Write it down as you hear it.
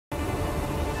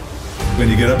When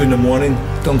you get up in the morning,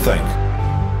 don't think.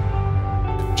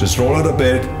 Just roll out of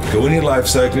bed, go in your life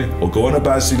cycle, or go on a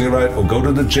bicycle ride, or go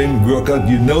to the gym, work out.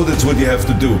 You know that's what you have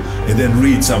to do. And then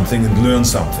read something and learn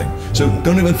something. So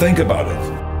don't even think about it.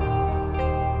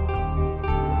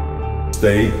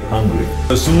 Stay hungry.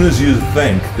 As soon as you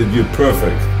think that you're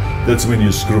perfect, that's when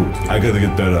you're screwed. I gotta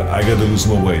get better. I gotta lose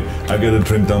more weight. I gotta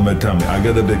trim down my tummy. I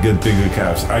gotta get bigger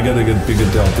calves. I gotta get bigger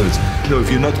deltoids. You know,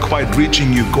 if you're not quite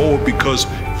reaching your goal because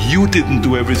you didn't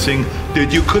do everything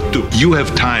that you could do. You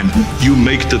have time. You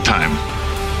make the time.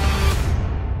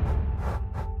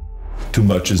 Too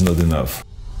much is not enough.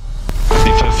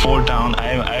 If I fall down,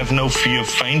 I have no fear of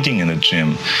fainting in a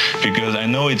gym because I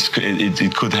know it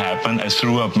could happen. I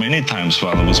threw up many times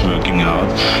while I was working out,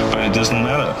 but it doesn't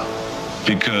matter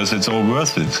because it's all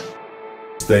worth it.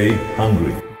 Stay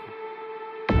hungry.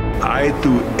 I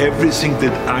do everything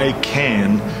that I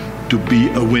can to be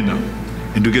a winner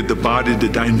and to get the body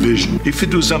that I envision. If you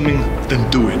do something, then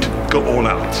do it. Go all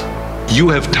out. You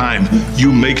have time.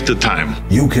 You make the time.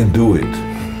 You can do it.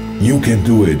 You can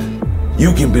do it.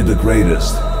 You can be the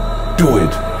greatest. Do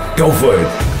it. Go for it.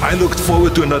 I looked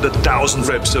forward to another 1,000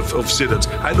 reps of sit-ups.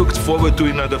 I looked forward to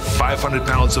another 500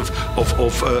 pounds of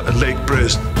leg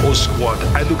press or squat.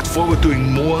 I looked forward to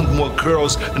doing more and more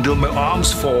curls until my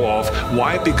arms fall off.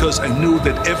 Why? Because I knew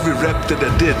that every rep that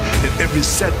I did and every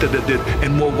set that I did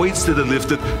and more weights that I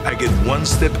lifted, I get one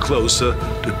step closer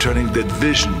to turning that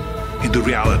vision into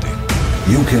reality.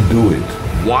 You can do it.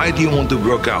 Why do you want to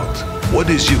work out? What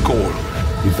is your goal?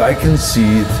 If I can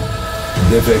see it,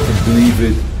 and if I can believe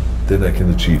it, then I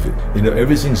can achieve it. You know,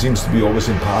 everything seems to be always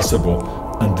impossible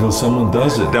until someone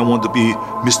does it. I want to be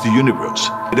Mr. Universe.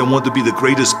 I don't want to be the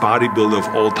greatest bodybuilder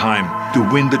of all time, to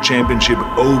win the championship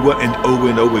over and over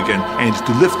and over again, and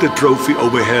to lift the trophy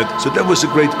overhead. So that was a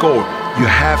great goal. You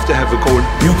have to have a goal.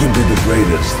 You can be the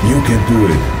greatest. You can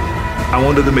do it. I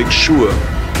wanted to make sure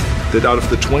that out of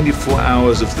the 24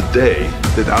 hours of the day,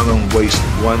 that I don't waste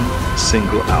one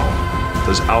single hour.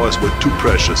 Those hours were too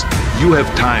precious. You have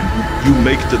time, you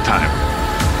make the time.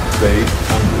 Stay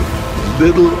hungry.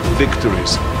 Little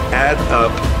victories add up,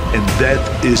 and that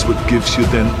is what gives you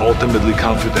then ultimately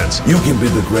confidence. You can be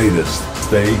the greatest.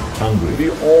 Stay hungry. We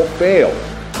all fail.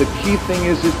 The key thing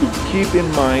is to keep in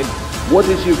mind what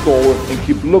is your goal and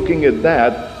keep looking at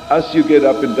that as you get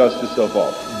up and dust yourself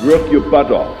off. Work your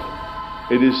butt off.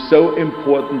 It is so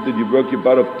important that you work your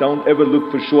butt off. Don't ever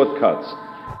look for shortcuts.